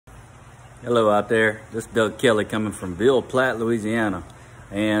Hello out there, this is Doug Kelly coming from Ville Platte, Louisiana,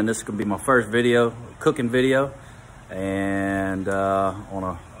 and this is going to be my first video, cooking video, and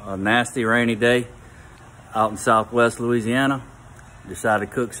on a nasty rainy day out in southwest Louisiana, decided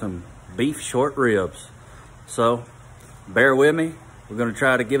to cook some beef short ribs. So bear with me, we're going to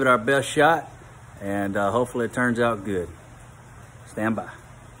try to give it our best shot, and hopefully it turns out good. Stand by.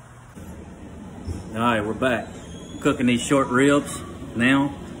 All right, we're back. I'm cooking these short ribs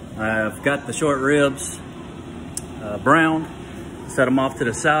now. I've got the short ribs browned, set them off to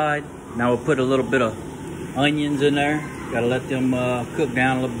the side. Now we'll put a little bit of onions in there. Gotta let them cook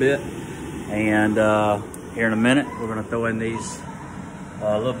down a little bit. And here in a minute, we're gonna throw in these,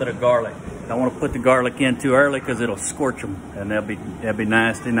 a little bit of garlic. Don't wanna put the garlic in too early because it'll scorch them and they'll be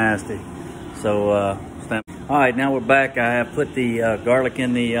nasty, nasty. So, all right, now we're back. I have put the garlic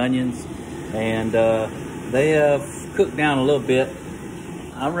in the onions, and they have cooked down a little bit.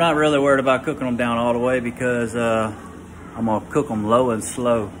 I'm not really worried about cooking them down all the way because I'm gonna cook them low and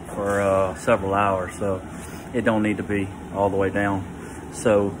slow for several hours, so it don't need to be all the way down.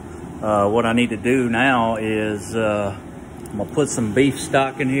 So what I need to do now is I'm gonna put some beef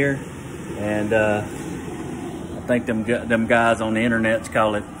stock in here, and I think them guys on the internet's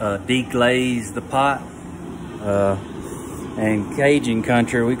call it deglaze the pot. And Cajun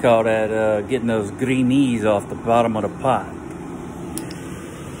country, we call that getting those greenies off the bottom of the pot.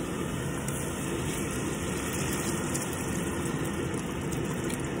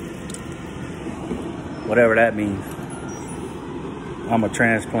 Whatever that means. I'm a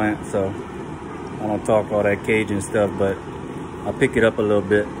transplant, so I don't talk all that Cajun stuff, but I'll pick it up a little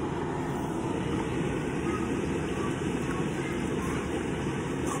bit.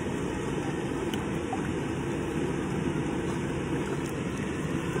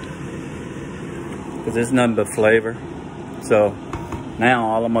 Because it's nothing but flavor. So now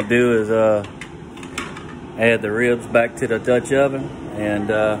all I'm gonna do is add the ribs back to the Dutch oven, and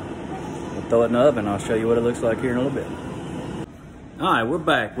we'll throw it in the oven. I'll show you what it looks like here in a little bit. All right, we're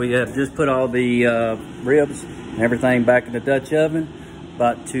back. We have just put all the ribs and everything back in the Dutch oven.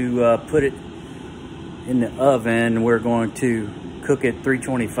 About to put it in the oven. We're going to cook it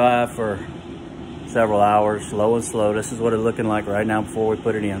 325 for several hours, low and slow. This is what it's looking like right now before we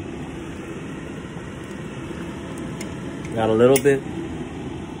put it in. Got a little bit.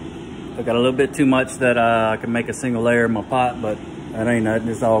 I got a little bit too much that I can make a single layer in my pot, but that ain't nothing.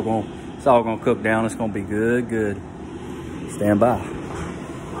 It's all gonna cook down. It's gonna be good, good. Stand by.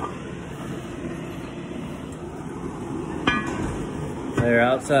 They're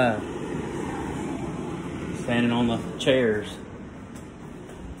outside, standing on the chairs.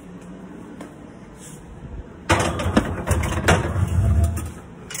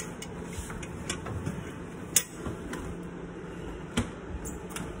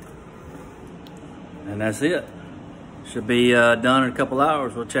 And that's it. Should be done in a couple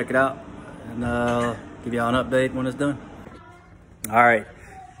hours. We'll check it out and give y'all an update when it's done. All right,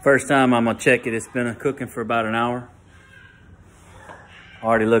 first time I'm gonna check it. It's been cooking for about an hour.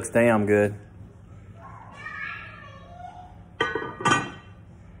 Already looks damn good.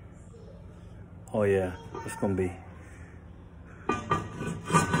 Oh yeah, it's gonna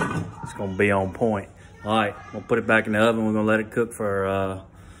be on point. All right, we'll put it back in the oven. We're gonna let it cook for a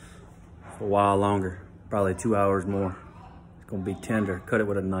while longer, probably 2 hours more. It's gonna be tender. Cut it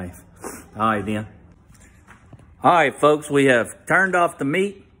with a knife. All right, then. All right, folks, we have turned off the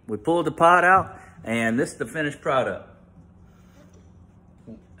meat. We pulled the pot out, and this is the finished product.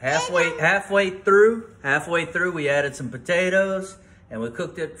 Halfway through, we added some potatoes, and we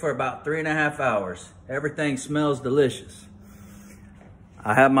cooked it for about 3.5 hours. Everything smells delicious.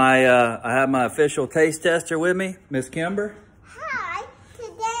 I have my official taste tester with me, Miss Kimber. Hi,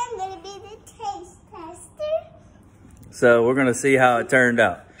 today I'm gonna be the taste tester. So we're gonna see how it turned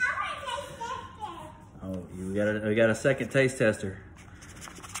out. Oh, we got a second taste tester.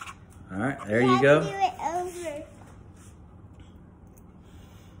 All right, there you go. Do it over.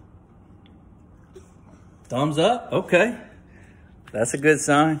 Thumbs up. Okay, that's a good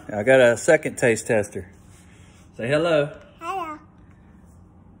sign. I got a second taste tester. Say hello. Hello.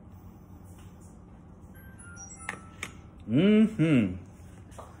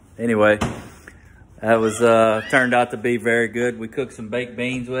 Anyway, that was turned out to be very good. We cooked some baked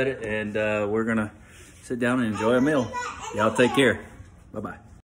beans with it, and we're gonna sit down and enjoy a meal. Y'all take care. Bye-bye.